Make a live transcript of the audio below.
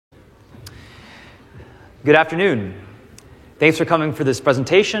Good afternoon. Thanks for coming for this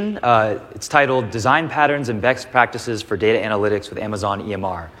presentation. It's titled Design Patterns and Best Practices for Data Analytics with Amazon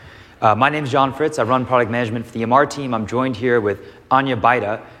EMR. My name is John Fritz. I run product management for the EMR team. I'm joined here with Anya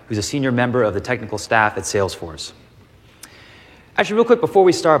Baida, who's a senior member of the technical staff at Salesforce. Actually, real quick before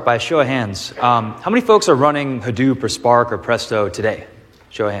we start, by a show of hands, how many folks are running Hadoop or Spark or Presto today?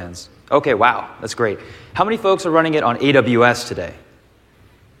 Show of hands. Okay, wow, that's great. How many folks are running it on AWS today?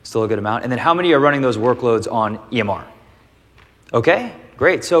 Still a good amount. And then how many are running those workloads on EMR? Okay,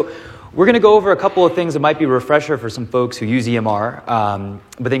 great. So we're going to go over a couple of things that might be a refresher for some folks who use EMR,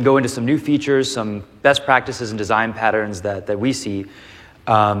 but then go into some new features, some best practices and design patterns that we see.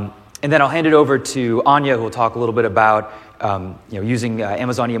 And then I'll hand it over to Anya, who will talk a little bit about using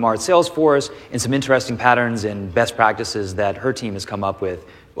Amazon EMR at Salesforce and some interesting patterns and best practices that her team has come up with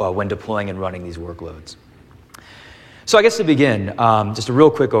when deploying and running these workloads. So I guess to begin, just a real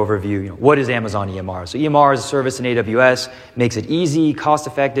quick overview, what is Amazon EMR? So EMR is a service in AWS, makes it easy,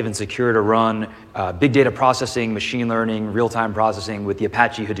 cost-effective, and secure to run big data processing, machine learning, real-time processing with the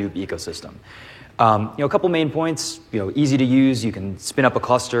Apache Hadoop ecosystem. A couple main points, easy to use. You can spin up a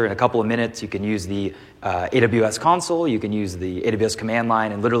cluster in a couple of minutes. You can use the AWS console. You can use the AWS command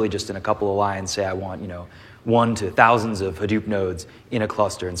line, and literally just in a couple of lines say I want, 1 to thousands of Hadoop nodes in a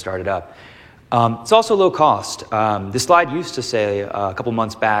cluster and start it up. It's also low cost. This slide used to say a couple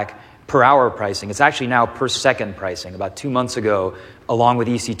months back per hour pricing. It's actually now per second pricing. About 2 months ago, along with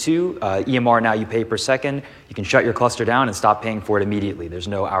EC2, EMR now you pay per second. You can shut your cluster down and stop paying for it immediately. There's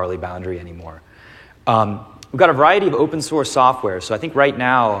no hourly boundary anymore. We've got a variety of open source software. So I think right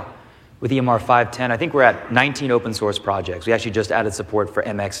now with EMR 5.10, I think we're at 19 open source projects. We actually just added support for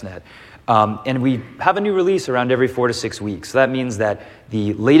MXNet. And we have a new release around every 4 to 6 weeks. So that means that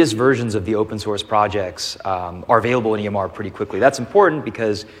the latest versions of the open source projects are available in EMR pretty quickly. That's important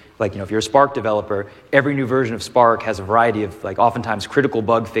because, if you're a Spark developer, every new version of Spark has a variety of, oftentimes critical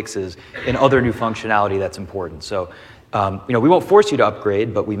bug fixes and other new functionality that's important. So, we won't force you to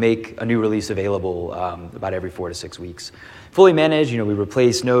upgrade, but we make a new release available about every 4 to 6 weeks. Fully managed, we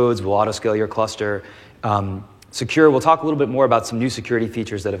replace nodes, we'll auto-scale your cluster. Secure, we'll talk a little bit more about some new security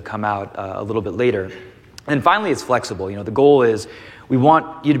features that have come out a little bit later. And finally, it's flexible. The goal is we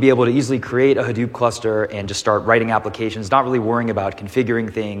want you to be able to easily create a Hadoop cluster and just start writing applications, not really worrying about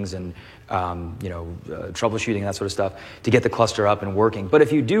configuring things and troubleshooting and that sort of stuff to get the cluster up and working. But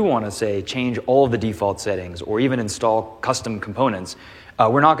if you do want to, say, change all of the default settings or even install custom components,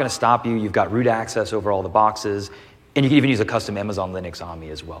 we're not going to stop you. You've got root access over all the boxes. And you can even use a custom Amazon Linux AMI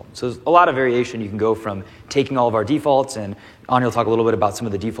as well. So there's a lot of variation. You can go from taking all of our defaults, and Anya will talk a little bit about some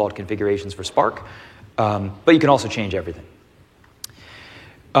of the default configurations for Spark, but you can also change everything.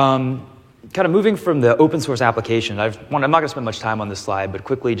 Kind of moving from the open source application, I'm not going to spend much time on this slide, but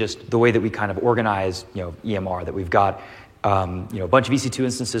quickly just the way that we kind of organize EMR, that we've got a bunch of EC2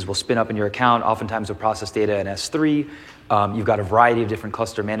 instances will spin up in your account. Oftentimes we'll process data in S3. You've got a variety of different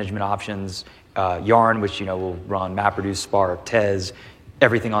cluster management options. Yarn, which will run MapReduce, Spark, Tez,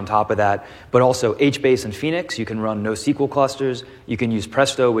 everything on top of that. But also HBase and Phoenix, you can run NoSQL clusters. You can use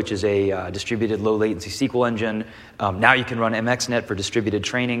Presto, which is a distributed low latency SQL engine. Now you can run MXNet for distributed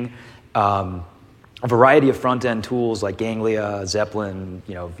training. A variety of front end tools like Ganglia, Zeppelin.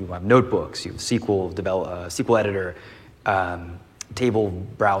 If you have notebooks, you have SQL editor, table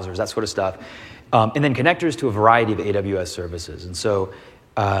browsers, that sort of stuff. And then connectors to a variety of AWS services. And so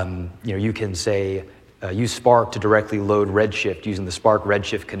you can say use Spark to directly load Redshift using the Spark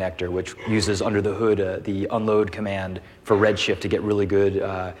Redshift connector, which uses under the hood the unload command for Redshift to get really good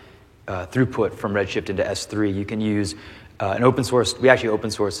throughput from Redshift into S3. You can use an open source. We actually open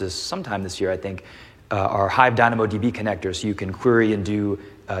source this sometime this year, I think. Our Hive DynamoDB connector, so you can query and do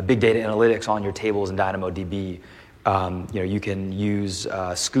big data analytics on your tables in DynamoDB. You can use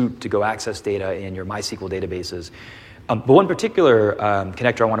Scoop to go access data in your MySQL databases. But one particular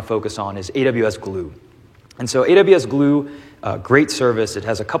connector I want to focus on is AWS Glue. And so AWS Glue, great service. It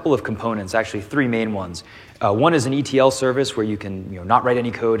has a couple of components, actually 3 main ones. One is an ETL service where you can not write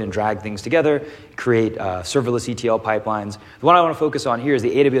any code and drag things together, create serverless ETL pipelines. The one I want to focus on here is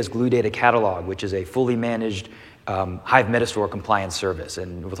the AWS Glue Data Catalog, which is a fully managed Hive Metastore compliance service.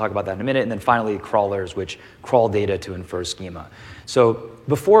 And we'll talk about that in a minute. And then finally, crawlers, which crawl data to infer schema. So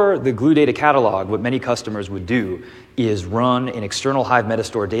before the Glue Data Catalog, what many customers would do is run an external Hive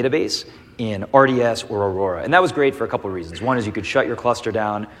Metastore database in RDS or Aurora. And that was great for a couple of reasons. One is you could shut your cluster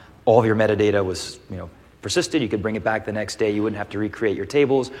down. All of your metadata was persisted. You could bring it back the next day. You wouldn't have to recreate your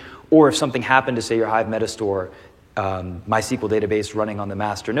tables. Or if something happened to, say, your Hive Metastore MySQL database running on the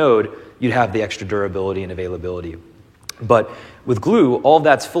master node, you'd have the extra durability and availability. But with Glue, all of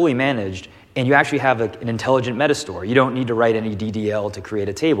that's fully managed, and you actually have an intelligent metastore. You don't need to write any DDL to create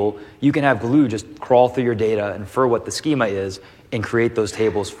a table. You can have Glue just crawl through your data, infer what the schema is, and create those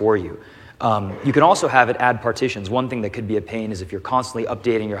tables for you. You can also have it add partitions. One thing that could be a pain is if you're constantly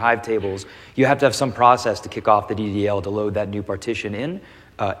updating your Hive tables, you have to have some process to kick off the DDL to load that new partition in.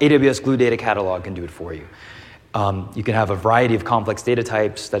 AWS Glue Data Catalog can do it for you. You can have a variety of complex data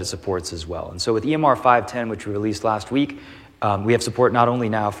types that it supports as well. And so with EMR 5.10, which we released last week, we have support not only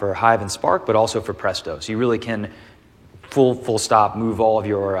now for Hive and Spark, but also for Presto. So you really can full stop move all of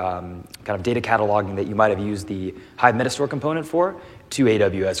your kind of data cataloging that you might have used the Hive Metastore component for to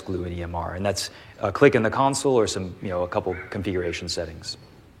AWS Glue and EMR. And that's a click in the console or a couple configuration settings.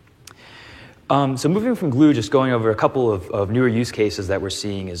 So moving from Glue, just going over a couple of newer use cases that we're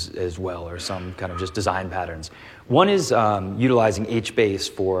seeing as well, or some kind of just design patterns. One is utilizing HBase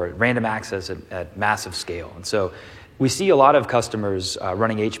for random access at massive scale. And so we see a lot of customers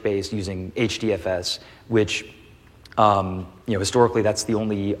running HBase using HDFS, which historically that's the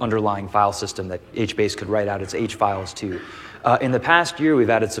only underlying file system that HBase could write out its H files to. In the past year, we've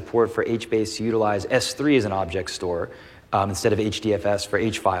added support for HBase to utilize S3 as an object store instead of HDFS for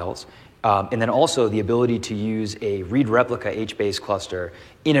H files. And then also the ability to use a read replica HBase cluster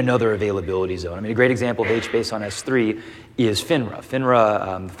in another availability zone. I mean, a great example of HBase on S3 is FINRA.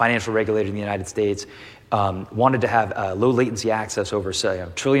 FINRA, the financial regulator in the United States, wanted to have low latency access over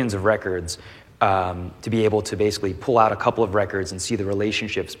trillions of records to be able to basically pull out a couple of records and see the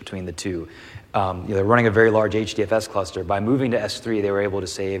relationships between the two. They're running a very large HDFS cluster. By moving to S3, they were able to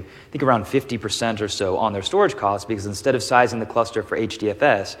save, I think, around 50% or so on their storage costs, because instead of sizing the cluster for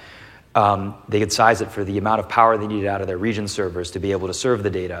HDFS, they could size it for the amount of power they needed out of their region servers to be able to serve the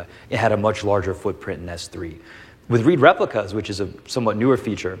data. It had a much larger footprint in S3. With read replicas, which is a somewhat newer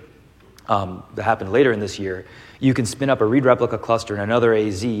feature that happened later in this year, you can spin up a read replica cluster in another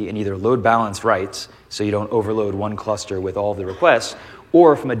AZ and either load balance writes, so you don't overload one cluster with all of the requests,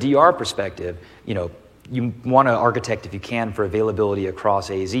 or from a DR perspective, you want to architect, if you can, for availability across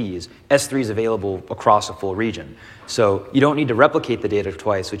AZs. S3 is available across a full region. So you don't need to replicate the data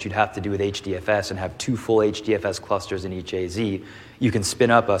twice, which you'd have to do with HDFS and have two full HDFS clusters in each AZ. You can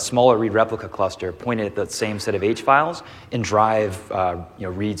spin up a smaller read replica cluster, point it at the same set of H files, and drive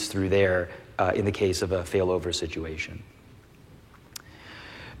reads through there in the case of a failover situation.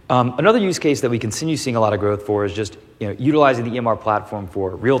 Another use case that we continue seeing a lot of growth for is just utilizing the EMR platform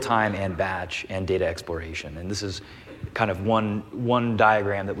for real-time and batch and data exploration. And this is kind of one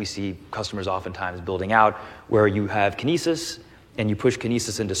diagram that we see customers oftentimes building out, where you have Kinesis and you push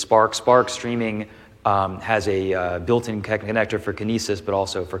Kinesis into Spark. Spark streaming has a built-in connector for Kinesis, but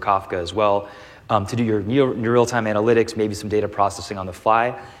also for Kafka as well, to do your real-time analytics, maybe some data processing on the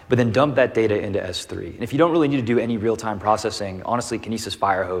fly, but then dump that data into S3. And if you don't really need to do any real-time processing, honestly, Kinesis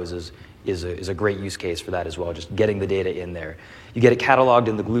Firehose is a great use case for that as well, just getting the data in there. You get it cataloged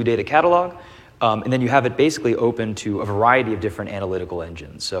in the Glue Data Catalog, and then you have it basically open to a variety of different analytical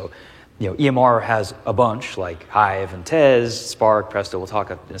engines. So EMR has a bunch, like Hive and Tez, Spark, Presto. We'll talk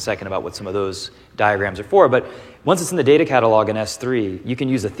in a second about what some of those diagrams are for. But once it's in the data catalog in S3, you can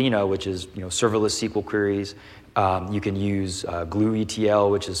use Athena, which is serverless SQL queries. You can use Glue ETL,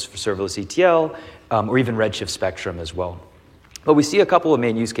 which is for serverless ETL, or even Redshift Spectrum as well. But we see a couple of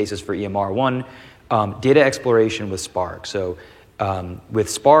main use cases for EMR. One, data exploration with Spark. So with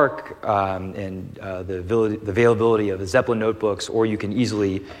Spark and the availability of the Zeppelin notebooks, or you can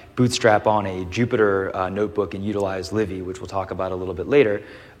easily bootstrap on a Jupyter notebook and utilize Livy, which we'll talk about a little bit later.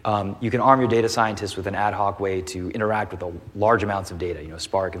 You can arm your data scientists with an ad hoc way to interact with large amounts of data.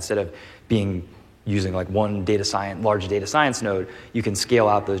 Spark, instead of using like one large data science node, you can scale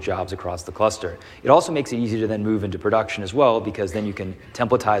out those jobs across the cluster. It also makes it easy to then move into production as well, because then you can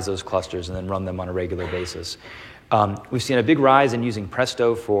templatize those clusters and then run them on a regular basis. We've seen a big rise in using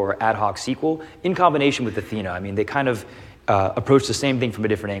Presto for ad hoc SQL in combination with Athena. I mean, they kind of approach the same thing from a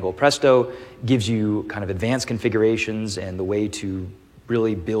different angle. Presto gives you kind of advanced configurations and the way to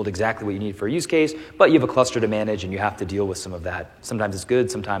really build exactly what you need for a use case, but you have a cluster to manage and you have to deal with some of that. Sometimes it's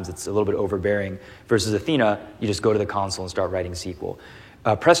good, sometimes it's a little bit overbearing. Versus Athena, you just go to the console and start writing SQL.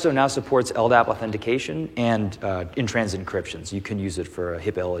 Presto now supports LDAP authentication and in-transit encryption, so you can use it for a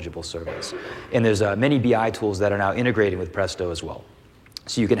HIPAA-eligible service. And there's many BI tools that are now integrating with Presto as well,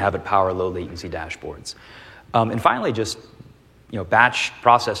 so you can have it power low-latency dashboards. And finally, just batch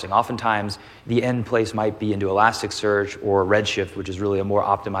processing. Oftentimes, the end place might be into Elasticsearch or Redshift, which is really a more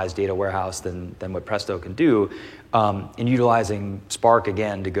optimized data warehouse than what Presto can do, and utilizing Spark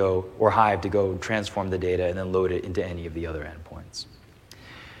again or Hive to go transform the data and then load it into any of the other endpoints.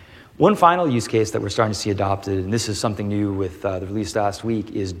 One final use case that we're starting to see adopted, and this is something new with the release last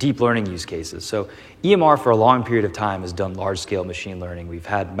week, is deep learning use cases. So EMR for a long period of time has done large-scale machine learning. We've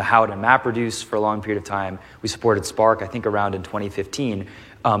had Mahout and MapReduce for a long period of time. We supported Spark, I think, around in 2015.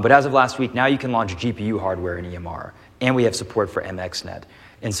 But as of last week, now you can launch GPU hardware in EMR, and we have support for MXNet.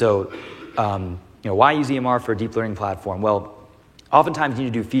 And so, why use EMR for a deep learning platform? Well, oftentimes you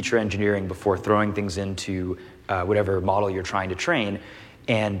need to do feature engineering before throwing things into whatever model you're trying to train.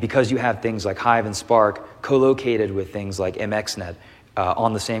 And because you have things like Hive and Spark co-located with things like MXNet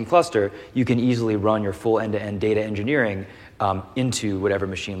on the same cluster, you can easily run your full end-to-end data engineering into whatever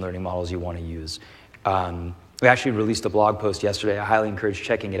machine learning models you want to use. We actually released a blog post yesterday. I highly encourage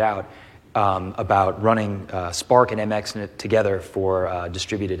checking it out about running Spark and MXNet together for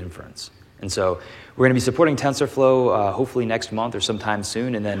distributed inference. And so we're going to be supporting TensorFlow hopefully next month or sometime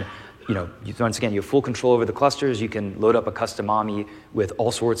soon, and then once again, you have full control over the clusters. You can load up a custom AMI with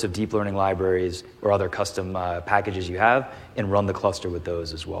all sorts of deep learning libraries or other custom packages you have and run the cluster with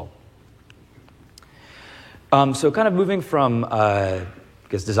those as well. So kind of moving from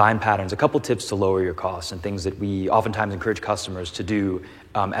design patterns, a couple tips to lower your costs and things that we oftentimes encourage customers to do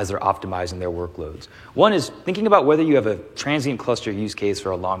as they're optimizing their workloads. One is thinking about whether you have a transient cluster use case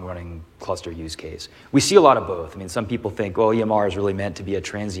or a long-running cluster use case. We see a lot of both. I mean, some people think, well, EMR is really meant to be a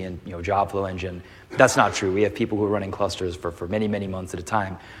transient job flow engine. That's not true. We have people who are running clusters for many, many months at a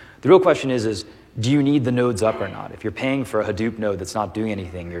time. The real question is do you need the nodes up or not? If you're paying for a Hadoop node that's not doing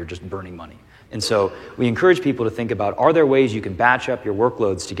anything, you're just burning money. And so we encourage people to think about, are there ways you can batch up your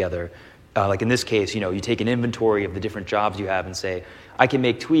workloads together? Like in this case, you take an inventory of the different jobs you have and say, I can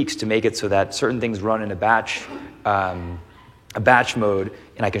make tweaks to make it so that certain things run in a batch mode,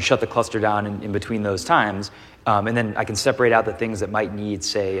 and I can shut the cluster down in between those times. And then I can separate out the things that might need,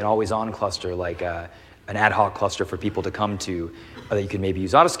 say, an always-on cluster, like an ad hoc cluster for people to come to, that you can maybe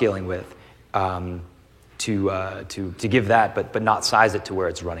use autoscaling with. To give that, but not size it to where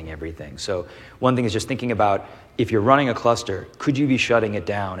it's running everything. So one thing is just thinking about, if you're running a cluster, could you be shutting it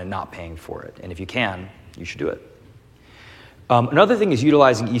down and not paying for it? And if you can, you should do it. Another thing is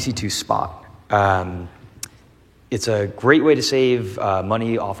utilizing EC2 Spot. It's a great way to save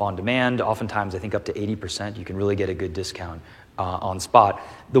money off on demand. Oftentimes, I think up to 80%, you can really get a good discount on Spot.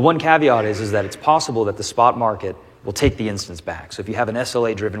 The one caveat is that it's possible that the Spot market will take the instance back. So if you have an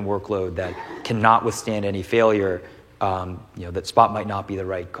SLA-driven workload that cannot withstand any failure, that Spot might not be the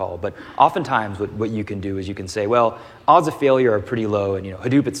right call. But oftentimes what you can do is you can say, well, odds of failure are pretty low, and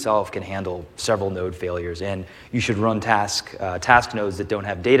Hadoop itself can handle several node failures, and you should run task nodes that don't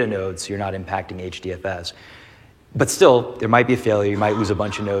have data nodes, so you're not impacting HDFS. But still, there might be a failure. You might lose a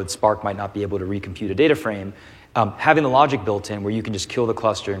bunch of nodes. Spark might not be able to recompute a data frame. Having the logic built in where you can just kill the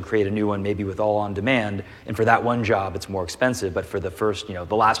cluster and create a new one, maybe with all on demand, and for that one job, it's more expensive, but for the first, the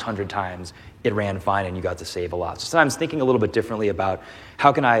last 100 times, it ran fine and you got to save a lot. So sometimes thinking a little bit differently about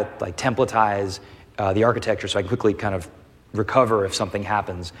how can I templatize the architecture so I can quickly kind of recover if something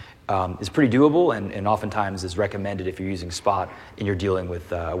happens is pretty doable and oftentimes is recommended if you're using Spot and you're dealing with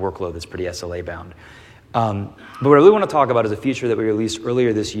a workload that's pretty SLA bound. But what I really want to talk about is a feature that we released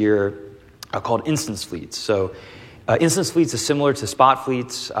earlier this year called instance fleets. So instance fleets is similar to Spot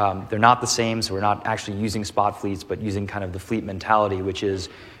fleets. They're not the same, so we're not actually using Spot fleets, but using kind of the fleet mentality, which is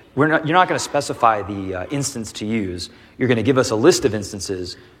you're not going to specify the instance to use. You're going to give us a list of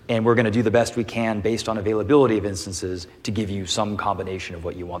instances, and we're going to do the best we can based on availability of instances to give you some combination of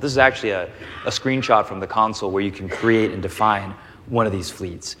what you want. This is actually a screenshot from the console where you can create and define one of these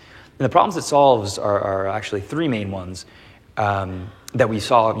fleets. And the problems it solves are actually three main ones that we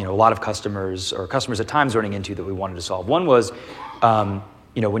saw, a lot of customers at times running into that we wanted to solve. One was,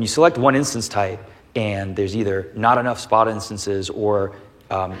 when you select one instance type and there's either not enough Spot instances or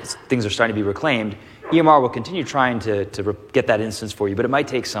things are starting to be reclaimed, EMR will continue trying to get that instance for you, but it might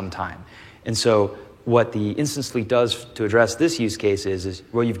take some time. And so what the instance fleet does to address this use case is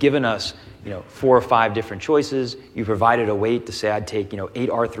well, you've given us 4 or 5 different choices. You provided a weight to say I'd take 8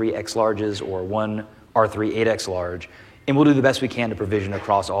 R3 X larges or 1 R3 8X large, and we'll do the best we can to provision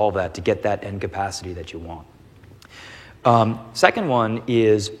across all of that to get that end capacity that you want. Second one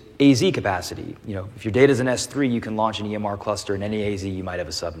is AZ capacity. If your data is an S3, you can launch an EMR cluster in any AZ. You might have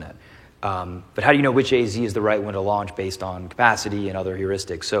a subnet. But how do you know which AZ is the right one to launch based on capacity and other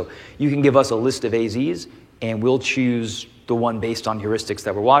heuristics? So you can give us a list of AZs, and we'll choose the one based on heuristics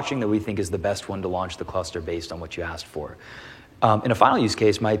that we're watching that we think is the best one to launch the cluster based on what you asked for. And a final use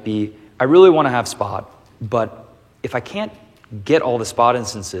case might be, I really want to have Spot, but if I can't get all the Spot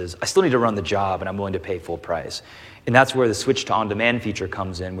instances, I still need to run the job, and I'm willing to pay full price. And that's where the switch to on-demand feature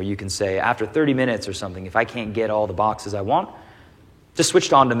comes in, where you can say, after 30 minutes or something, if I can't get all the boxes I want, just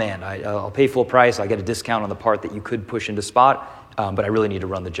switched on demand. I'll pay full price. I get a discount on the part that you could push into Spot, but I really need to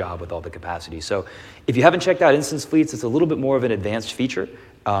run the job with all the capacity. So if you haven't checked out instance fleets, it's a little bit more of an advanced feature.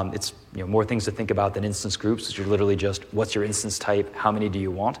 It's more things to think about than instance groups, which are literally just what's your instance type, how many do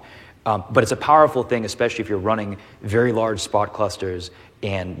you want? But it's a powerful thing, especially if you're running very large Spot clusters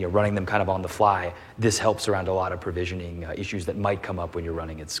and running them kind of on the fly. This helps around a lot of provisioning issues that might come up when you're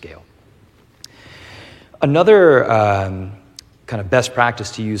running at scale. Another kind of best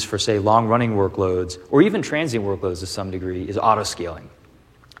practice to use for, say, long-running workloads, or even transient workloads to some degree, is autoscaling.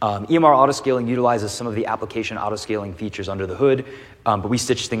 EMR autoscaling utilizes some of the application autoscaling features under the hood, but we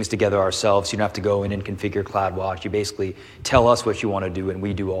stitch things together ourselves. You don't have to go in and configure CloudWatch. You basically tell us what you want to do, and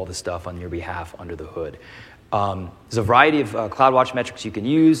we do all the stuff on your behalf under the hood. There's a variety of CloudWatch metrics you can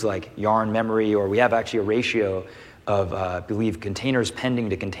use, like yarn memory, or we have actually a ratio of, I believe, containers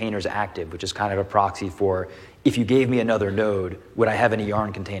pending to containers active, which is kind of a proxy for if you gave me another node, would I have any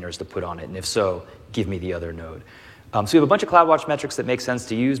yarn containers to put on it? And if so, give me the other node. So we have a bunch of CloudWatch metrics that make sense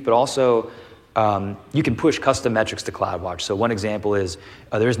to use, but also you can push custom metrics to CloudWatch. So one example is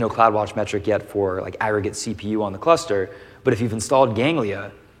there is no CloudWatch metric yet for like aggregate CPU on the cluster, but if you've installed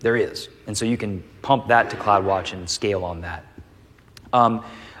Ganglia, there is. And so you can pump that to CloudWatch and scale on that.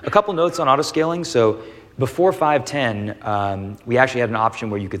 A couple notes on autoscaling. So before 5.10, we actually had an option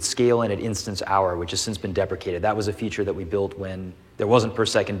where you could scale in at instance hour, which has since been deprecated. That was a feature that we built when there wasn't per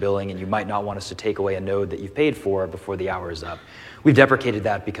second billing, and you might not want us to take away a node that you've paid for before the hour is up. We've deprecated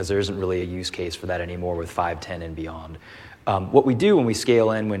that because there isn't really a use case for that anymore with 5.10 and beyond. What we do when we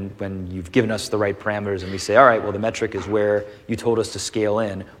scale in, when you've given us the right parameters and we say, all right, well, the metric is where you told us to scale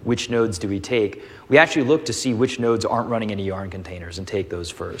in, which nodes do we take? We actually look to see which nodes aren't running any yarn containers and take those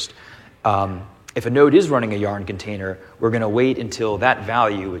first. If a node is running a yarn container, we're going to wait until that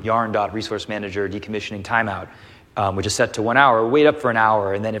value, yarn.resource manager decommissioning timeout, which is set to 1 hour, wait up for an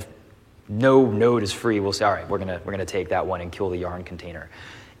hour, and then if no node is free, we'll say, all right, we're going to take that one and kill the yarn container.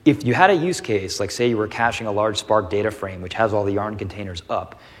 If you had a use case, like say you were caching a large Spark data frame, which has all the yarn containers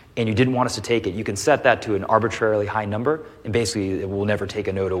up, and you didn't want us to take it, you can set that to an arbitrarily high number, and basically it will never take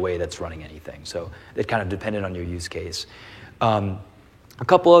a node away that's running anything. So it kind of depended on your use case. A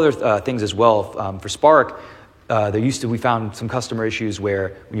couple other things as well. For Spark, we found some customer issues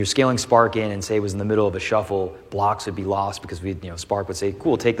where when you're scaling Spark in and say it was in the middle of a shuffle, blocks would be lost because Spark would say,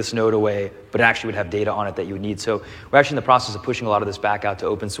 cool, take this node away, but it actually would have data on it that you would need. So we're actually in the process of pushing a lot of this back out to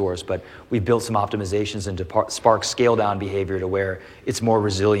open source, but we've built some optimizations into Spark scale down behavior to where it's more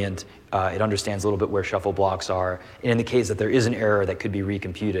resilient. It understands a little bit where shuffle blocks are. And in the case that there is an error that could be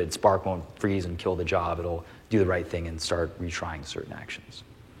recomputed, Spark won't freeze and kill the job. It'll do the right thing and start retrying certain actions.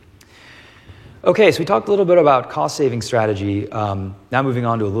 Okay, so we talked a little bit about cost-saving strategy. Now moving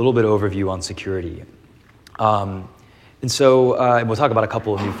on to a little bit of overview on security. And we'll talk about a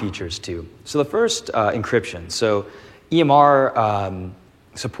couple of new features too. So the first, encryption. So EMR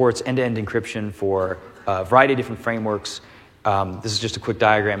supports end-to-end encryption for a variety of different frameworks. This is just a quick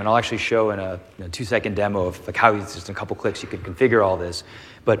diagram, and I'll actually show in a 2-second demo of like how just in a couple clicks you can configure all this.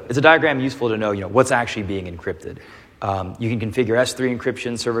 But it's a diagram useful to know, what's actually being encrypted. You can configure S3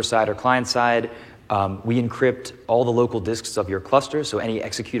 encryption, server-side or client-side. We encrypt all the local disks of your cluster, so any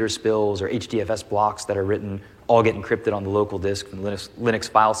executor spills or HDFS blocks that are written all get encrypted on the local disk from the Linux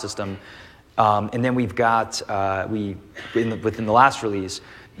file system. And then we've got, within the last release,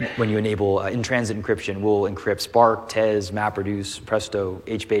 when you enable in-transit encryption, we'll encrypt Spark, Tez, MapReduce, Presto,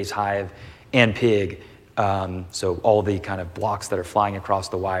 HBase, Hive, and Pig. So all the kind of blocks that are flying across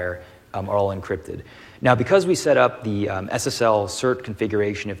the wire are all encrypted. Now, because we set up the SSL cert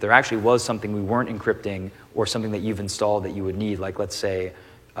configuration, if there actually was something we weren't encrypting or something that you've installed that you would need, like let's say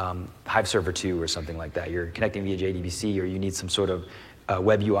Hive Server 2 or something like that, you're connecting via JDBC or you need some sort of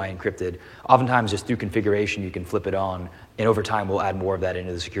web UI encrypted, oftentimes just through configuration you can flip it on, and over time we'll add more of that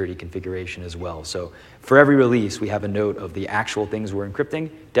into the security configuration as well. So for every release we have a note of the actual things we're encrypting.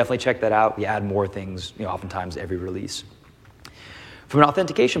 Definitely check that out. We add more things oftentimes every release. From an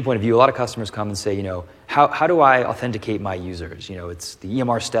authentication point of view, a lot of customers come and say, how do I authenticate my users? It's the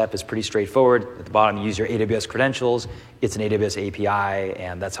EMR step is pretty straightforward. At the bottom, you use your AWS credentials. It's an AWS API,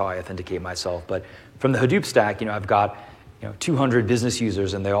 and that's how I authenticate myself. But from the Hadoop stack, I've got 200 business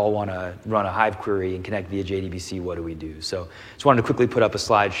users, and they all want to run a Hive query and connect via JDBC. What do we do? So just wanted to quickly put up a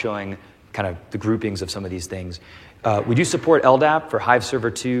slide showing kind of the groupings of some of these things. We do support LDAP for Hive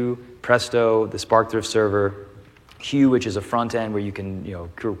Server 2, Presto, the SparkThrift server, Q, which is a front end where you can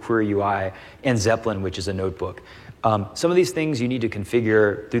query UI, and Zeppelin, which is a notebook. Some of these things you need to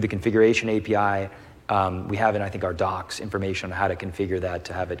configure through the configuration API. We have in, I think, our docs information on how to configure that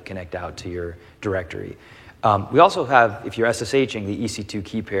to have it connect out to your directory. We also have, if you're SSHing the EC2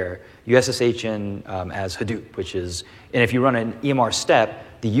 key pair, you SSH in as Hadoop, which is, and if you run an EMR step,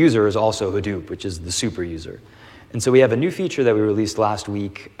 the user is also Hadoop, which is the super user. And so we have a new feature that we released last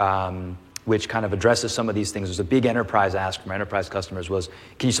week, which kind of addresses some of these things. There's a big enterprise ask from our enterprise customers was,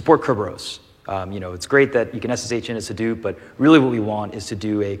 can you support Kerberos? It's great that you can SSH in as Hadoop, but really what we want is to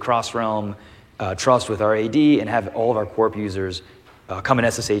do a cross-realm trust with our AD and have all of our Corp users come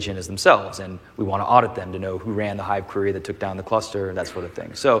and SSH in as themselves. And we want to audit them to know who ran the Hive query that took down the cluster and that sort of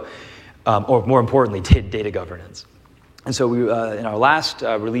thing. So, or more importantly, data governance. And so we, in our last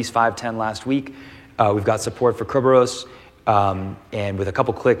release 5.10 last week, we've got support for Kerberos. And with a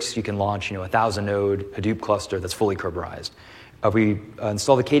couple clicks, you can launch, 1,000-node Hadoop cluster that's fully Kerberized. We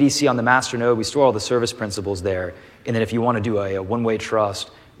install the KDC on the master node. We store all the service principals there. And then if you want to do a one-way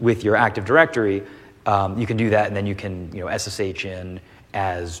trust with your Active Directory, you can do that, and then you can SSH in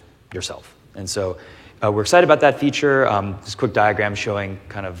as yourself. And so we're excited about that feature. Just a quick diagram showing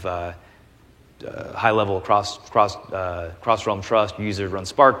kind of high-level cross-realm trust. User runs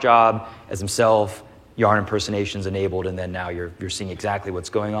Spark job as himself. Yarn impersonation's enabled, and then now you're seeing exactly what's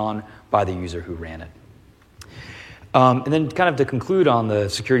going on by the user who ran it. And then kind of to conclude on the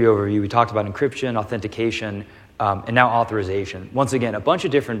security overview, we talked about encryption, authentication, and now authorization. Once again, a bunch of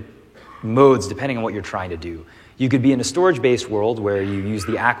different modes depending on what you're trying to do. You could be in a storage-based world where you use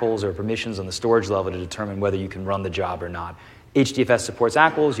the ACLs or permissions on the storage level to determine whether you can run the job or not. HDFS supports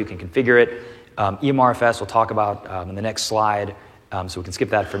ACLs. You can configure it. EMRFS we'll talk about in the next slide, so we can skip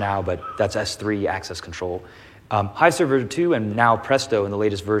that for now, but that's S3 access control. Hive Server 2 and now Presto in the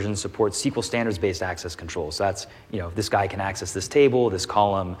latest version supports SQL standards-based access control. So that's, this guy can access this table, this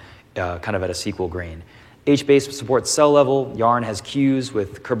column, kind of at a SQL grain. HBase supports cell level. Yarn has queues.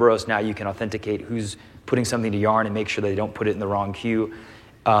 With Kerberos now you can authenticate who's putting something to Yarn and make sure they don't put it in the wrong queue.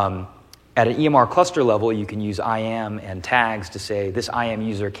 At an EMR cluster level, you can use IAM and tags to say this IAM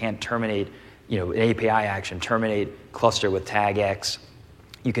user can't terminate, an API action, terminate cluster with tag X.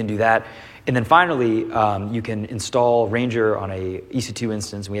 You can do that. And then finally, you can install Ranger on a EC2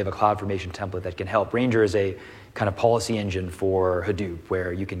 instance. We have a CloudFormation template that can help. Ranger is a kind of policy engine for Hadoop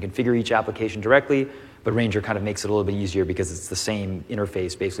where you can configure each application directly, but Ranger kind of makes it a little bit easier because it's the same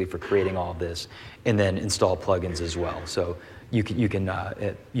interface basically for creating all of this, and then install plugins as well. So you can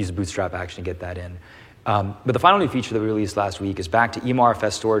use a Bootstrap action to get that in. But the final new feature that we released last week is back to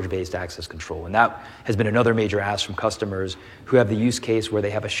EMRFS storage-based access control. And that has been another major ask from customers who have the use case where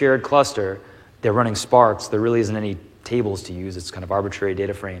they have a shared cluster, they're running Sparks, there really isn't any tables to use, it's kind of arbitrary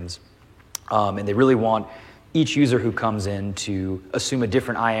data frames. And they really want each user who comes in to assume a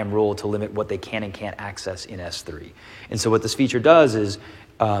different IAM role to limit what they can and can't access in S3. And so what this feature does is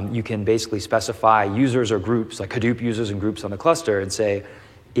you can basically specify users or groups, like Hadoop users and groups on the cluster, and say,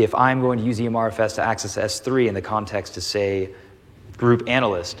 if I'm going to use EMRFS to access S3 in the context to say group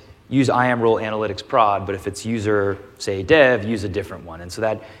analyst, use IAM role analytics prod, but if it's user, say dev, use a different one. And so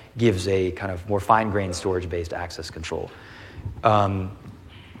that gives a kind of more fine-grained storage-based access control.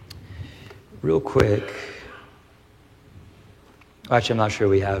 Real quick, actually I'm not sure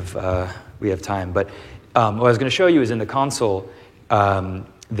we have time, but what I was going to show you is in the console,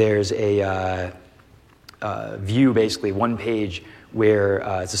 there's a view, basically one page, where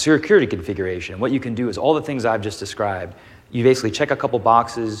it's a security configuration. What you can do is all the things I've just described. You basically check a couple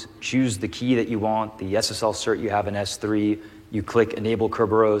boxes, choose the key that you want, the SSL cert you have in S3, you click Enable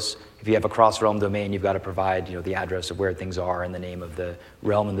Kerberos. If you have a cross-realm domain, you've got to provide the address of where things are and the name of the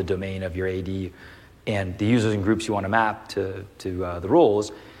realm and the domain of your AD, and the users and groups you want to map to the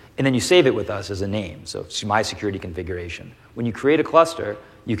roles, and then you save it with us as a name. So it's my security configuration. When you create a cluster,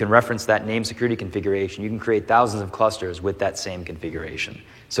 you can reference that name security configuration. You can create thousands of clusters with that same configuration.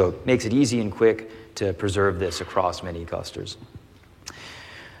 So it makes it easy and quick to preserve this across many clusters.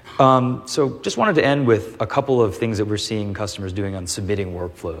 So just wanted to end with a couple of things that we're seeing customers doing on submitting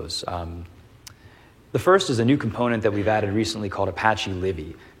workflows. The first is a new component that we've added recently called Apache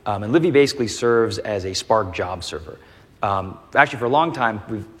Livy. And Livy basically serves as a Spark job server. Actually, for a long time,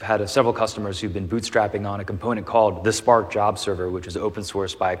 we've had several customers who've been bootstrapping on a component called the Spark Job Server, which was open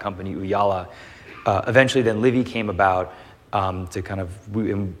sourced by a company, Uyala. Eventually, then Livy came about to kind of,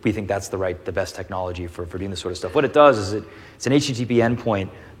 we think that's the best technology for doing this sort of stuff. What it does is it's an HTTP endpoint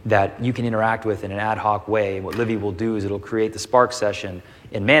that you can interact with in an ad hoc way. And what Livy will do is it'll create the Spark session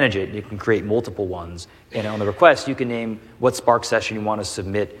and manage it. You can create multiple ones. And on the request, you can name what Spark session you want to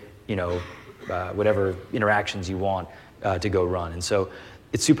submit, whatever interactions you want to go run. And so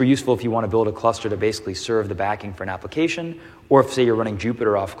it's super useful if you want to build a cluster to basically serve the backing for an application, or if, say, you're running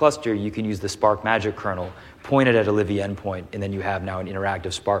Jupyter off cluster, you can use the Spark Magic kernel, point it at a Livy endpoint, and then you have now an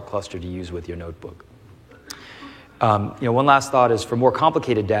interactive Spark cluster to use with your notebook. One last thought is for more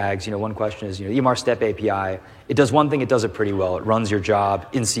complicated DAGs, one question is, EMR Step API, it does one thing, it does it pretty well. It runs your job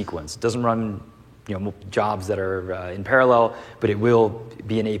in sequence. It doesn't run jobs that are in parallel, but it will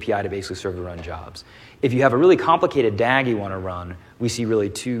be an API to basically serve to run jobs. If you have a really complicated DAG you want to run, we see really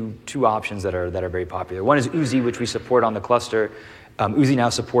two options that are very popular. One is Oozie, which we support on the cluster. Oozie now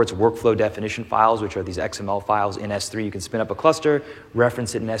supports workflow definition files, which are these XML files in S3. You can spin up a cluster,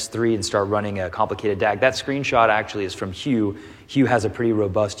 reference it in S3, and start running a complicated DAG. That screenshot actually is from Hue. Hue has a pretty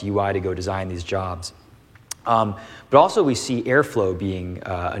robust UI to go design these jobs. But also we see Airflow being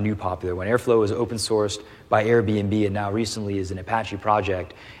a new popular one. Airflow was open sourced by Airbnb and now recently is an Apache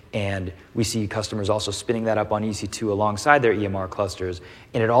project. And we see customers also spinning that up on EC2 alongside their EMR clusters.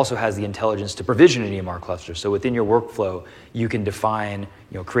 And it also has the intelligence to provision an EMR cluster. So within your workflow, you can define,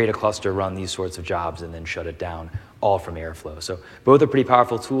 create a cluster, run these sorts of jobs, and then shut it down, all from Airflow. So both are pretty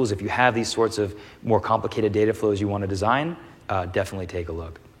powerful tools. If you have these sorts of more complicated data flows you want to design, definitely take a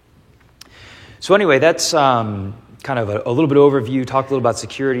look. So anyway, that's kind of a little bit of overview, talked a little about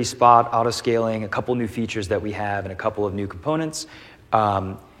security, Spot, auto-scaling, a couple new features that we have, and a couple of new components.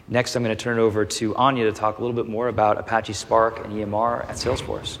 Next, I'm going to turn it over to Anya to talk a little bit more about Apache Spark and EMR at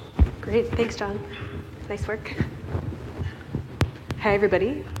Salesforce. Great. Thanks, John. Nice work. Hi,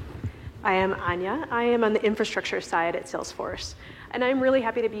 everybody. I am Anya. I am on the infrastructure side at Salesforce. And I'm really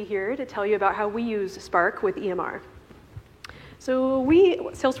happy to be here to tell you about how we use Spark with EMR. So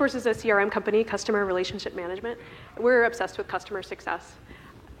Salesforce is a CRM company, customer relationship management. We're obsessed with customer success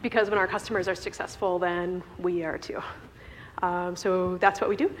because when our customers are successful, then we are too. So that's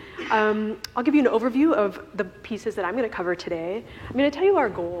what we do. I'll give you an overview of the pieces that I'm going to cover today. I'm going to tell you our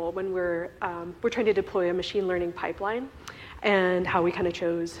goal when we're trying to deploy a machine learning pipeline and how we kind of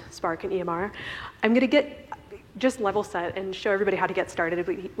chose Spark and EMR. I'm going to just level set and show everybody how to get started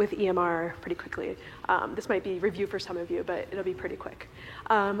with EMR pretty quickly. This might be review for some of you, but it'll be pretty quick.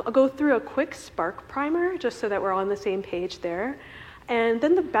 I'll go through a quick Spark primer just so that we're all on the same page there. And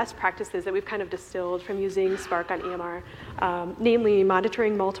then the best practices that we've kind of distilled from using Spark on EMR, namely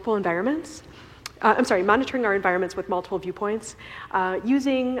monitoring multiple environments. Monitoring our environments with multiple viewpoints,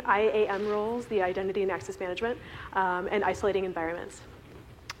 using IAM roles, the identity and access management, and isolating environments.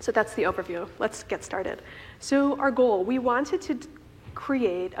 So that's the overview. Let's get started. So our goal, we wanted to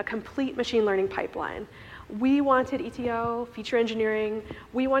create a complete machine learning pipeline. We wanted ETL, feature engineering.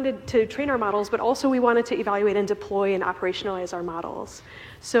 We wanted to train our models, but also we wanted to evaluate and deploy and operationalize our models.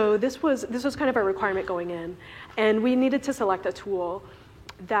 So this was kind of our requirement going in. And we needed to select a tool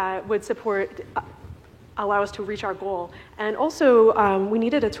that would allow us to reach our goal. And also, we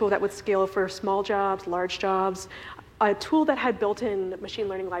needed a tool that would scale for small jobs, large jobs, a tool that had built-in machine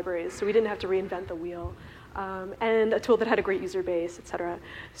learning libraries, so we didn't have to reinvent the wheel. And a tool that had a great user base, et cetera.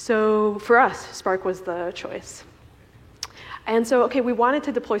 So for us, Spark was the choice. And so, we wanted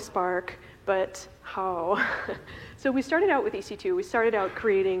to deploy Spark, but how? So we started out with EC2. We started out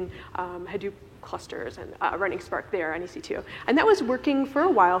creating Hadoop clusters and running Spark there on EC2. And that was working for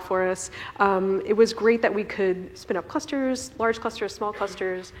a while for us. It was great that we could spin up clusters, large clusters, small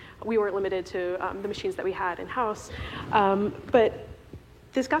clusters. We weren't limited to the machines that we had in-house. But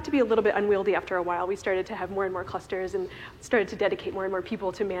this got to be a little bit unwieldy after a while. We started to have more and more clusters and started to dedicate more and more people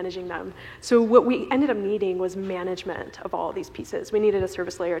to managing them. So what we ended up needing was management of all of these pieces. We needed a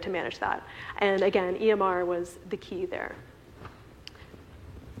service layer to manage that. And again, EMR was the key there.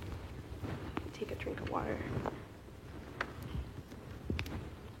 Take a drink of water.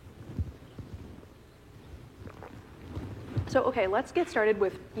 So let's get started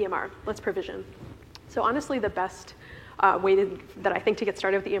with EMR. Let's provision. So honestly, the best way that I think to get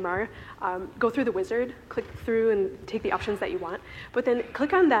started with the EMR, go through the wizard, click through and take the options that you want, but then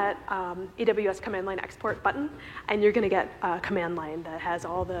click on that AWS command line export button, and you're going to get a command line that has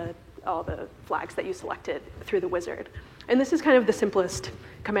all the flags that you selected through the wizard. And this is kind of the simplest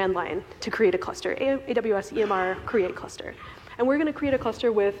command line to create a cluster. AWS EMR create cluster. And we're going to create a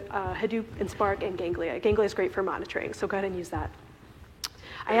cluster with Hadoop and Spark and Ganglia. Ganglia is great for monitoring, so go ahead and use that.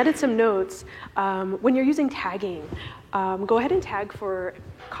 I added some notes. When you're using tagging, go ahead and tag for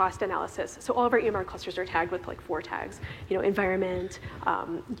cost analysis. So all of our EMR clusters are tagged with 4 tags. Environment,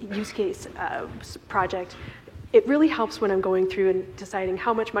 use case, project. It really helps when I'm going through and deciding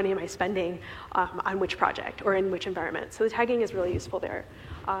how much money am I spending on which project or in which environment. So the tagging is really useful there.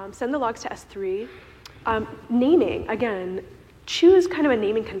 Send the logs to S3. Naming, again, choose kind of a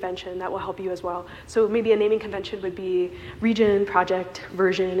naming convention that will help you as well. So maybe a naming convention would be region, project,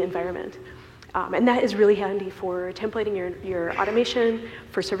 version, environment. And that is really handy for templating your automation,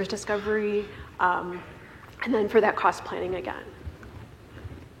 for service discovery, and then for that cost planning again.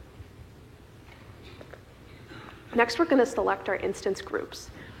 Next, we're going to select our instance groups.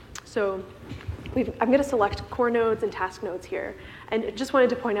 So I'm going to select core nodes and task nodes here. And just wanted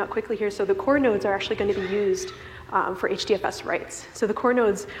to point out quickly here, so the core nodes are actually going to be used for HDFS writes. So the core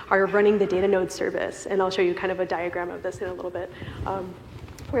nodes are running the data node service, and I'll show you kind of a diagram of this in a little bit.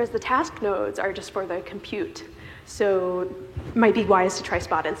 Whereas the task nodes are just for the compute. So it might be wise to try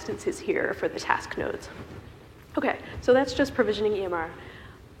spot instances here for the task nodes. Okay, so that's just provisioning EMR.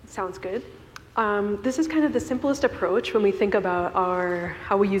 Sounds good. This is kind of the simplest approach when we think about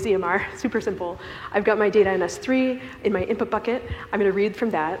how we use EMR. Super simple. I've got my data in S3 in my input bucket. I'm going to read from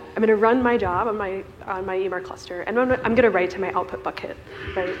that. I'm going to run my job on my EMR cluster, and I'm going to write to my output bucket.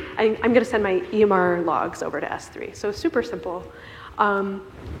 Right? I'm going to send my EMR logs over to S3. So super simple.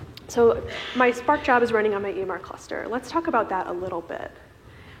 So my Spark job is running on my EMR cluster. Let's talk about that a little bit.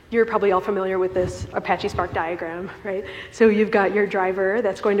 You're probably all familiar with this Apache Spark diagram, right? So you've got your driver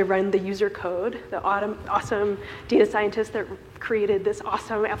that's going to run the user code, the awesome data scientist that created this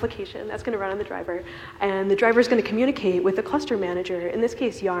awesome application that's going to run on the driver. And the driver is going to communicate with the cluster manager, in this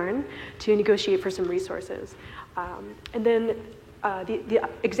case Yarn, to negotiate for some resources. And then the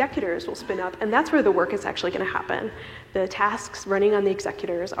executors will spin up, and that's where the work is actually going to happen. The tasks running on the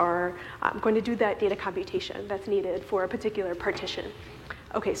executors are going to do that data computation that's needed for a particular partition.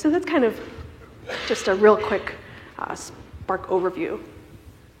 Okay, so that's kind of just a real quick Spark overview.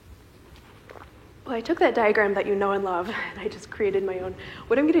 Well, I took that diagram that you know and love, and I just created my own.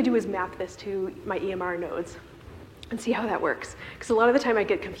 What I'm going to do is map this to my EMR nodes and see how that works. Because a lot of the time I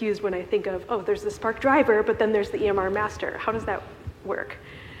get confused when I think of, oh, there's the Spark driver, but then there's the EMR master. How does that work?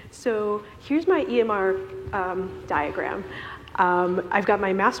 So here's my EMR diagram. I've got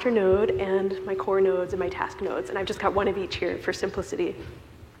my master node and my core nodes and my task nodes, and I've just got one of each here for simplicity.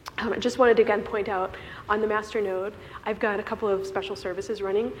 I just wanted to again point out on the master node, I've got a couple of special services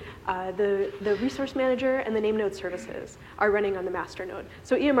running. The resource manager and the name node services are running on the master node.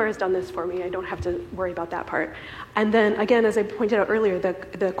 So EMR has done this for me. I don't have to worry about that part. And then again, as I pointed out earlier,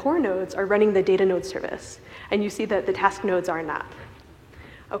 the core nodes are running the data node service. And you see that the task nodes are not.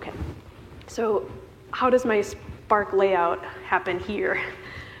 Okay, so how does my Spark layout happen here?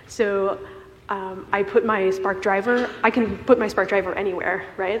 So I put my Spark driver, I can put my Spark driver anywhere,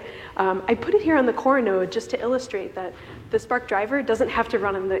 right? I put it here on the core node just to illustrate that the Spark driver doesn't have to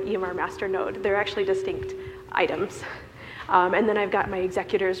run on the EMR master node. They're actually distinct items. And then I've got my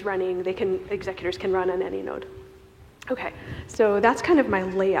executors running. Executors can run on any node. Okay, so that's kind of my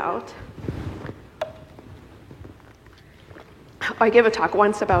layout. I gave a talk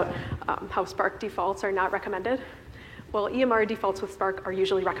once about how Spark defaults are not recommended. Well, EMR defaults with Spark are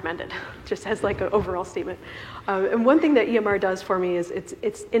usually recommended, just as like an overall statement. And one thing that EMR does for me is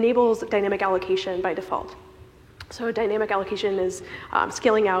it enables dynamic allocation by default. So dynamic allocation is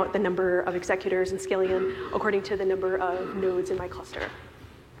scaling out the number of executors and scaling in according to the number of nodes in my cluster.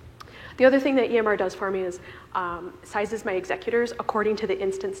 The other thing that EMR does for me is sizes my executors according to the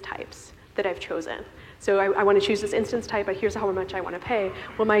instance types that I've chosen. So I want to choose this instance type, but here's how much I want to pay.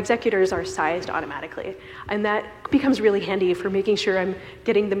 Well, my executors are sized automatically. And that becomes really handy for making sure I'm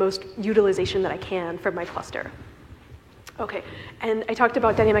getting the most utilization that I can from my cluster. Okay, and I talked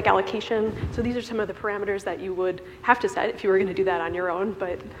about dynamic allocation. So these are some of the parameters that you would have to set if you were going to do that on your own,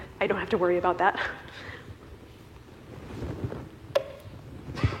 but I don't have to worry about that.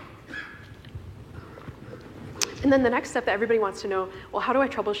 And then the next step that everybody wants to know, well, how do I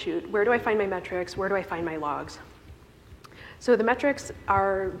troubleshoot? Where do I find my metrics? Where do I find my logs? So the metrics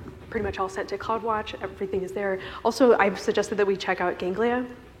are pretty much all sent to CloudWatch. Everything is there. Also, I've suggested that we check out Ganglia.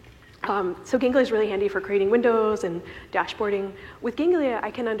 So Ganglia is really handy for creating windows and dashboarding. With Ganglia,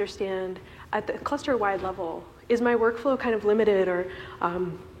 I can understand at the cluster-wide level, is my workflow kind of limited or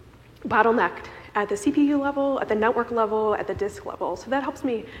bottlenecked at the CPU level, at the network level, at the disk level. So that helps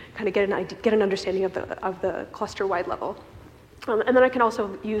me kind of get an understanding of the cluster-wide level. And then I can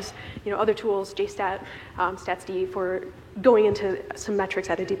also use other tools, JSTAT, StatsD, for going into some metrics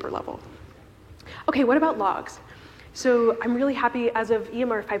at a deeper level. Okay, what about logs? So I'm really happy as of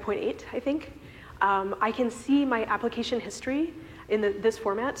EMR 5.8, I think. I can see my application history in this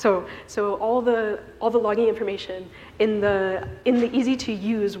format. So all the logging information in the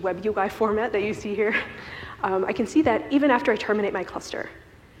easy-to-use web UI format that you see here, I can see that even after I terminate my cluster.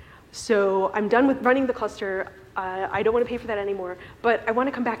 So I'm done with running the cluster. I don't want to pay for that anymore, but I want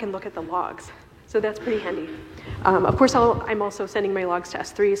to come back and look at the logs. So that's pretty handy. Of course, I'm also sending my logs to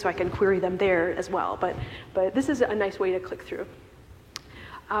S3, so I can query them there as well. But this is a nice way to click through.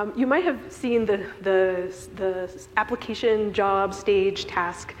 You might have seen the application, job, stage,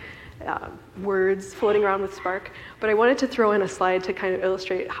 task words floating around with Spark, but I wanted to throw in a slide to kind of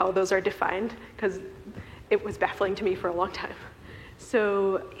illustrate how those are defined, because it was baffling to me for a long time.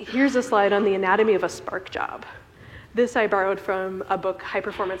 So here's a slide on the anatomy of a Spark job. This I borrowed from a book, High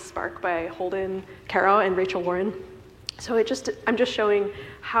Performance Spark by Holden Caro and Rachel Warren. So I'm just showing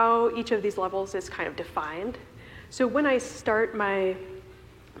how each of these levels is kind of defined. So when I start my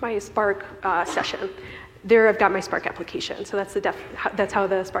Spark session, there I've got my Spark application. So that's how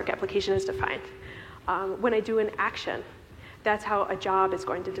the Spark application is defined. When I do an action, that's how a job is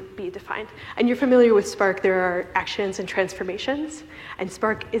going to be defined. And you're familiar with Spark, there are actions and transformations, and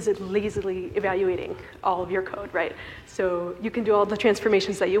Spark isn't lazily evaluating all of your code, right? So you can do all the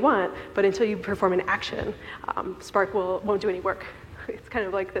transformations that you want, but until you perform an action, Spark won't do any work. It's kind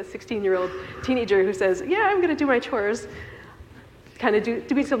of like the 16-year-old teenager who says, yeah, I'm gonna do my chores, kind of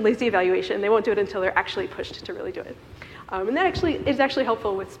doing some lazy evaluation. They won't do it until they're actually pushed to really do it. And that is actually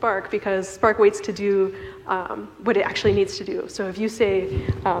helpful with Spark because Spark waits to do what it actually needs to do. So if you say,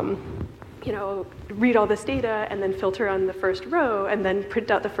 read all this data and then filter on the first row and then print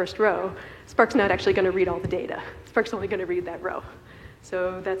out the first row, Spark's not actually going to read all the data. Spark's only going to read that row.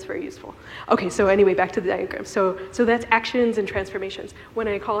 So that's very useful. Okay, so anyway, back to the diagram. So that's actions and transformations. When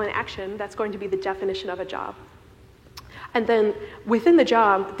I call an action, that's going to be the definition of a job. And then within the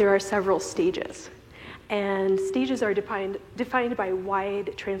job, there are several stages. And stages are defined by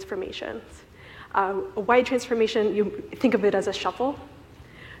wide transformations. A wide transformation, you think of it as a shuffle.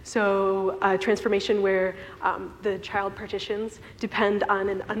 So a transformation where the child partitions depend on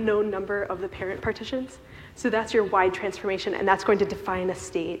an unknown number of the parent partitions. So that's your wide transformation, and that's going to define a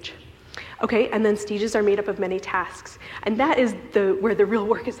stage. Okay, and then stages are made up of many tasks. And that is where the real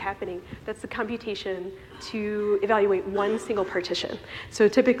work is happening. That's the computation to evaluate one single partition. So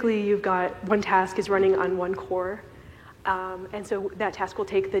typically you've got one task is running on one core. And so that task will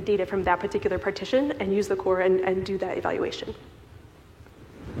take the data from that particular partition and use the core and do that evaluation.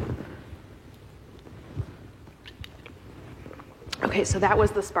 Okay, so that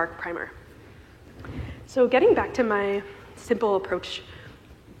was the Spark primer. So getting back to my simple approach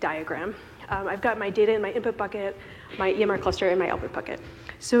diagram, I've got my data in my input bucket, my EMR cluster, and my output bucket.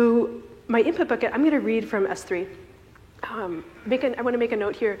 So my input bucket, I'm going to read from S3. I want to make a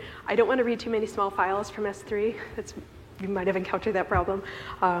note here. I don't want to read too many small files from S3. You might have encountered that problem.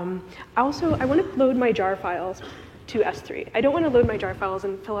 I want to load my jar files to S3. I don't want to load my jar files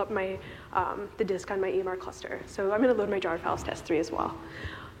and fill up the disk on my EMR cluster. So I'm going to load my jar files to S3 as well.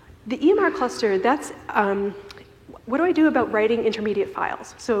 The EMR cluster, that's what do I do about writing intermediate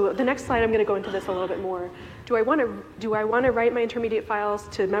files? So the next slide, I'm going to go into this a little bit more. Do I want to write my intermediate files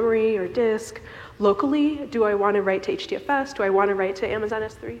to memory or disk locally? Do I want to write to HDFS? Do I want to write to Amazon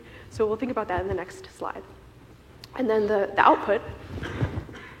S3? So we'll think about that in the next slide. And then the output,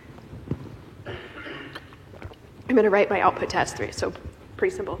 I'm going to write my output to S3. So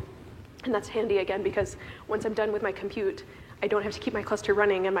pretty simple. And that's handy again because once I'm done with my compute, I don't have to keep my cluster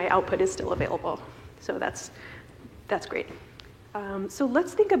running and my output is still available. So that's great. So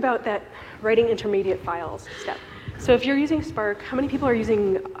let's think about that writing intermediate files step. So if you're using Spark, how many people are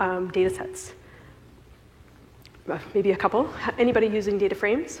using data sets? Maybe a couple. Anybody using data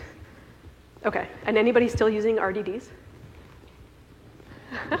frames? Okay, and anybody still using RDDs?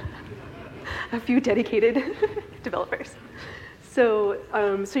 A few dedicated developers. So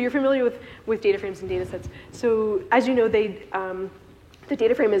you're familiar with data frames and data sets. So as you know, the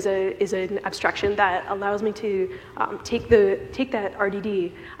data frame is an abstraction that allows me to take that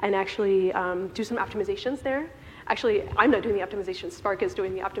RDD and actually do some optimizations there. Actually, I'm not doing the optimizations. Spark is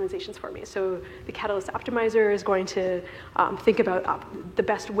doing the optimizations for me. So the Catalyst optimizer is going to think about the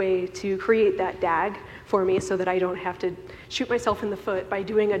best way to create that DAG for me so that I don't have to shoot myself in the foot by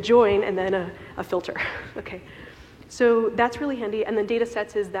doing a join and then a filter. Okay. So that's really handy. And then data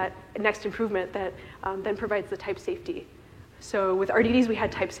sets is that next improvement that then provides the type safety. So with RDDs, we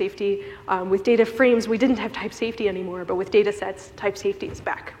had type safety. With data frames, we didn't have type safety anymore, but with data sets, type safety is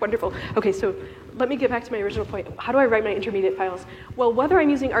back. Wonderful. Okay, so let me get back to my original point. How do I write my intermediate files? Well, whether I'm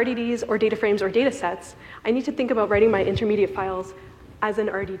using RDDs or data frames or data sets, I need to think about writing my intermediate files as an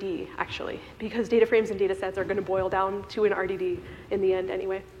RDD, actually, because data frames and data sets are going to boil down to an RDD in the end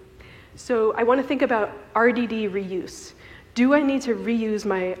anyway. So I want to think about RDD reuse. Do I need to reuse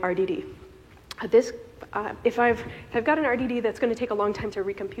my RDD? If I've got an RDD that's going to take a long time to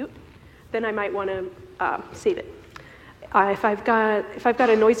recompute, then I might want to save it. If I've got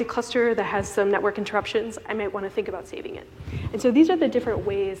a noisy cluster that has some network interruptions, I might want to think about saving it. And so these are the different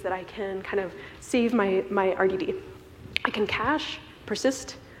ways that I can kind of save my RDD. I can cache,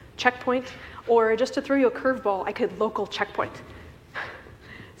 persist, checkpoint, or just to throw you a curveball, I could local checkpoint.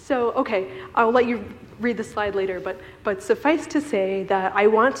 So, okay, I'll let you read the slide later, but suffice to say that I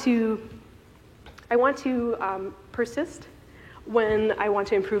want to I want to persist when I want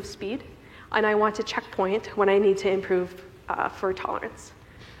to improve speed, and I want to checkpoint when I need to improve for tolerance.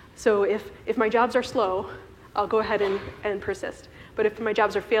 So if my jobs are slow, I'll go ahead and persist. But if my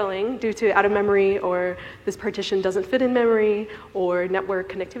jobs are failing due to out of memory, or this partition doesn't fit in memory, or network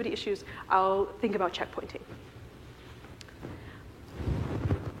connectivity issues, I'll think about checkpointing.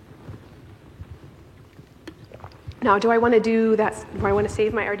 Now, do I want to do that? Do I want to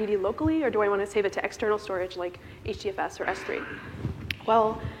save my RDD locally, or do I want to save it to external storage like HDFS or S3?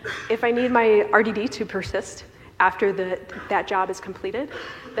 Well, if I need my RDD to persist after that job is completed,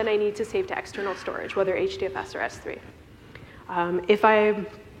 then I need to save to external storage, whether HDFS or S3.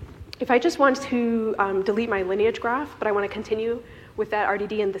 If I just want to delete my lineage graph, but I want to continue with that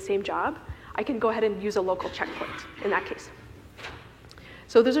RDD in the same job, I can go ahead and use a local checkpoint in that case.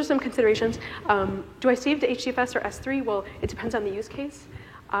 So those are some considerations. Do I save to HDFS or S3? Well, it depends on the use case.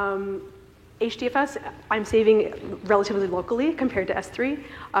 HDFS, I'm saving relatively locally compared to S3,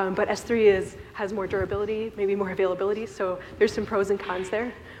 but S3 has more durability, maybe more availability, so there's some pros and cons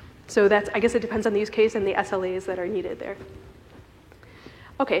there. So I guess it depends on the use case and the SLAs that are needed there.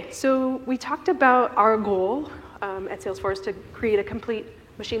 Okay, so we talked about our goal at Salesforce to create a complete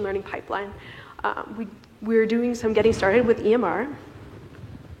machine learning pipeline. We're doing some getting started with EMR,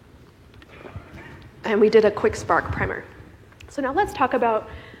 and we did a quick Spark primer. So now let's talk about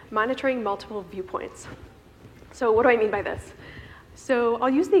monitoring multiple viewpoints. So what do I mean by this? So I'll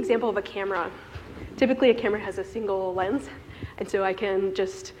use the example of a camera. Typically, a camera has a single lens, and so I can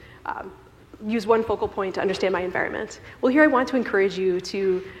just use one focal point to understand my environment. Well, here I want to encourage you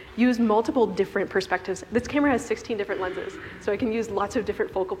to use multiple different perspectives. This camera has 16 different lenses, so I can use lots of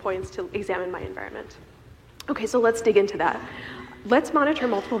different focal points to examine my environment. Okay, so let's dig into that. Let's monitor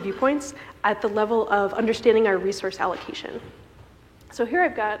multiple viewpoints at the level of understanding our resource allocation. So here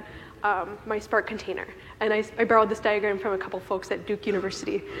I've got my Spark container, and I borrowed this diagram from a couple folks at Duke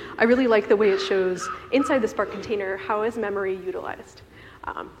University. I really like the way it shows inside the Spark container how is memory utilized.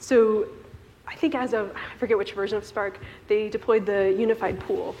 So I think as of, I forget which version of Spark, they deployed the unified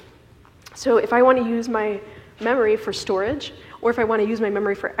pool. So if I want to use my memory for storage, or if I want to use my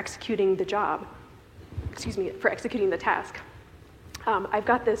memory for executing the job, for executing the task, I've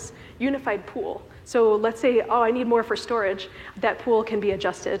got this unified pool. So let's say, oh, I need more for storage. That pool can be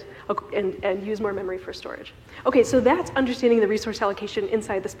adjusted and use more memory for storage. Okay, so that's understanding the resource allocation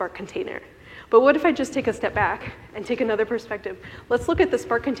inside the Spark container. But what if I just take a step back and take another perspective? Let's look at the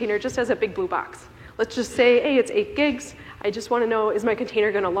Spark container just as a big blue box. Let's just say, hey, it's 8 gigs. I just want to know, is my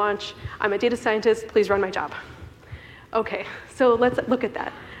container going to launch? I'm a data scientist. Please run my job. Okay, so let's look at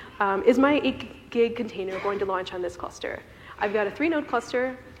that. Is my 8 gig container going to launch on this cluster? I've got a 3-node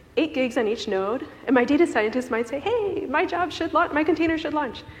cluster, 8 gigs on each node, and my data scientist might say, hey, my container should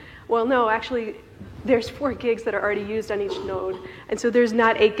launch. Well, no, actually, there's 4 gigs that are already used on each node, and so there's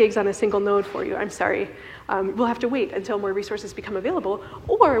not 8 gigs on a single node for you. I'm sorry. We'll have to wait until more resources become available,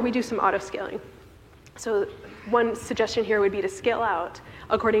 or we do some auto-scaling. So one suggestion here would be to scale out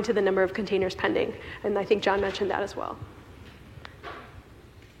according to the number of containers pending, and I think John mentioned that as well.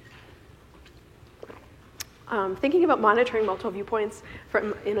 Thinking about monitoring multiple viewpoints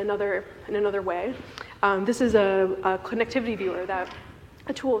in another way, this is a connectivity viewer,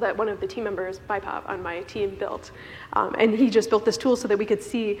 a tool that one of the team members, Bipop, on my team built. And he just built this tool so that we could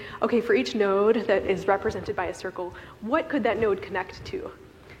see, okay, for each node that is represented by a circle, what could that node connect to?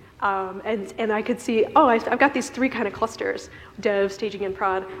 And I could see, oh, I've got these 3 kind of clusters, dev, staging, and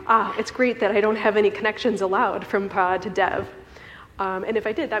prod. It's great that I don't have any connections allowed from prod to dev. And if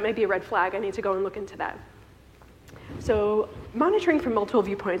I did, that might be a red flag. I need to go and look into that. So monitoring from multiple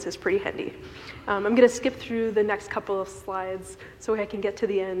viewpoints is pretty handy. I'm going to skip through the next couple of slides so I can get to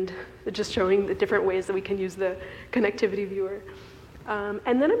the end, just showing the different ways that we can use the connectivity viewer. And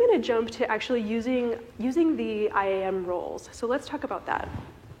then I'm going to jump to actually using the IAM roles. So let's talk about that.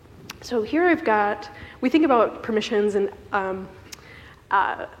 So here we think about permissions, and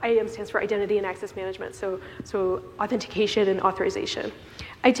IAM stands for Identity and Access Management, so authentication and authorization.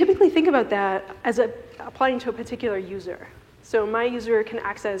 I typically think about that as applying to a particular user. So my user can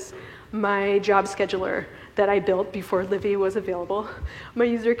access my job scheduler that I built before Livy was available. My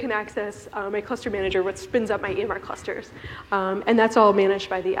user can access my cluster manager, which spins up my EMR clusters. And that's all managed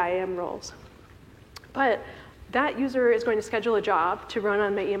by the IAM roles. But that user is going to schedule a job to run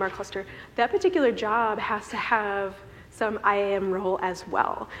on my EMR cluster. That particular job has to have some IAM role as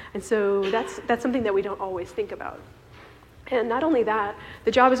well. And so that's something that we don't always think about. And not only that,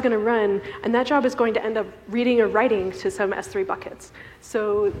 the job is going to run, and that job is going to end up reading or writing to some S3 buckets.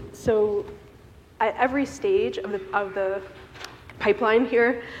 So at every stage of the pipeline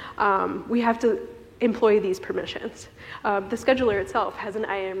here, we have to employ these permissions. The scheduler itself has an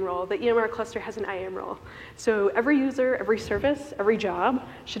IAM role. The EMR cluster has an IAM role. So every user, every service, every job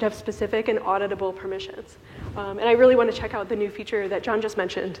should have specific and auditable permissions. And I really want to check out the new feature that John just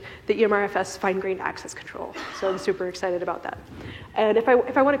mentioned, the EMRFS fine-grained access control. So I'm super excited about that. And if I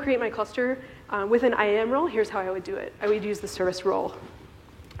want to create my cluster with an IAM role, here's how I would do it. I would use the service role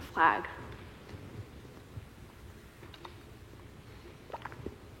flag.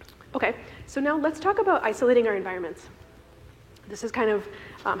 Okay, so now let's talk about isolating our environments. This is kind of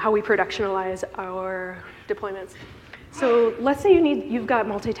how we productionalize our deployments. So let's say you've got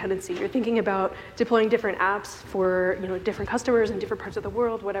multi-tenancy. You're thinking about deploying different apps for different customers in different parts of the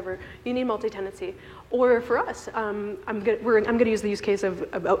world, whatever. You need multi-tenancy. Or for us, I'm going to use the use case of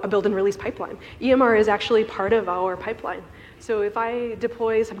a build and release pipeline. EMR is actually part of our pipeline. So if I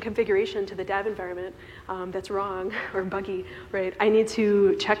deploy some configuration to the dev environment that's wrong or buggy, right, I need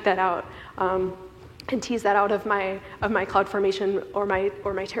to check that out and tease that out of my CloudFormation or my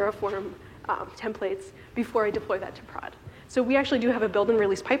Terraform templates before I deploy that to prod. So we actually do have a build and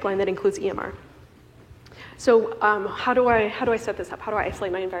release pipeline that includes EMR. So how do I set this up? How do I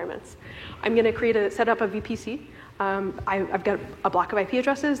isolate my environments? I'm going to set up a VPC. I've got a block of IP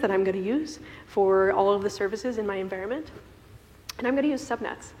addresses that I'm going to use for all of the services in my environment. And I'm going to use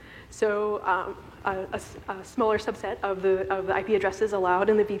subnets. So a smaller subset of the IP addresses allowed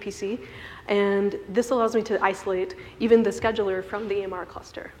in the VPC. And this allows me to isolate even the scheduler from the EMR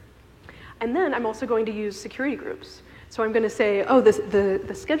cluster. And then I'm also going to use security groups. So I'm going to say, oh, the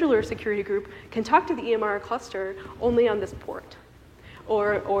scheduler security group can talk to the EMR cluster only on this port.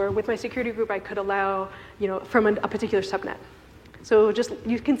 Or with my security group, I could allow from a particular subnet. So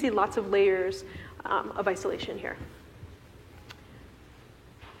you can see lots of layers of isolation here.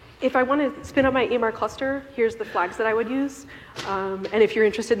 If I want to spin up my EMR cluster, here's the flags that I would use. And if you're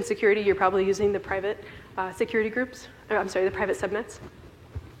interested in security, you're probably using the private security groups. The private subnets.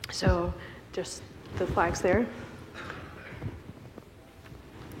 So just the flags there.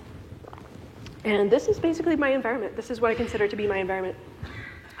 And this is basically my environment. This is what I consider to be my environment.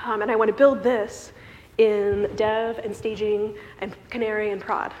 And I want to build this in dev and staging and canary and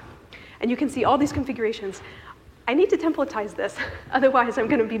prod. And you can see all these configurations. I need to templatize this, otherwise I'm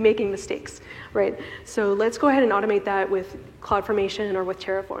going to be making mistakes, right? So let's go ahead and automate that with CloudFormation or with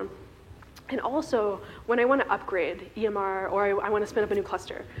Terraform. And also, when I want to upgrade EMR or I want to spin up a new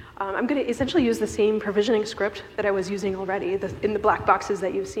cluster, I'm going to essentially use the same provisioning script that I was using already in the black boxes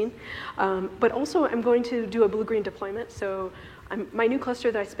that you've seen. But also, I'm going to do a blue-green deployment. So my new cluster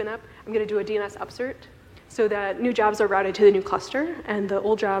that I spin up, I'm going to do a DNS upsert so that new jobs are routed to the new cluster, and the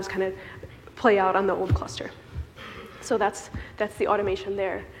old jobs kind of play out on the old cluster. So that's the automation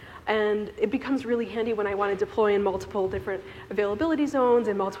there. And it becomes really handy when I want to deploy in multiple different availability zones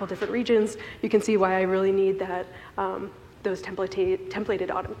in multiple different regions. You can see why I really need that those templated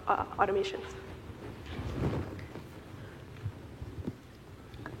automations.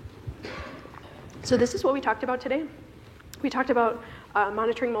 So this is what we talked about today. We talked about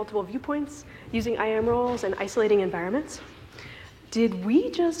monitoring multiple viewpoints, using IAM roles, and isolating environments. Did we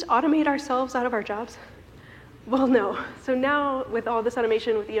just automate ourselves out of our jobs? Well, no. So now, with all this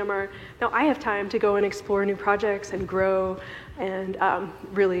automation with EMR, now I have time to go and explore new projects and grow and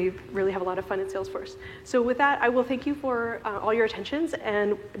really have a lot of fun at Salesforce. So with that, I will thank you for all your attentions,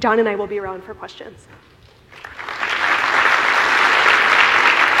 and John and I will be around for questions.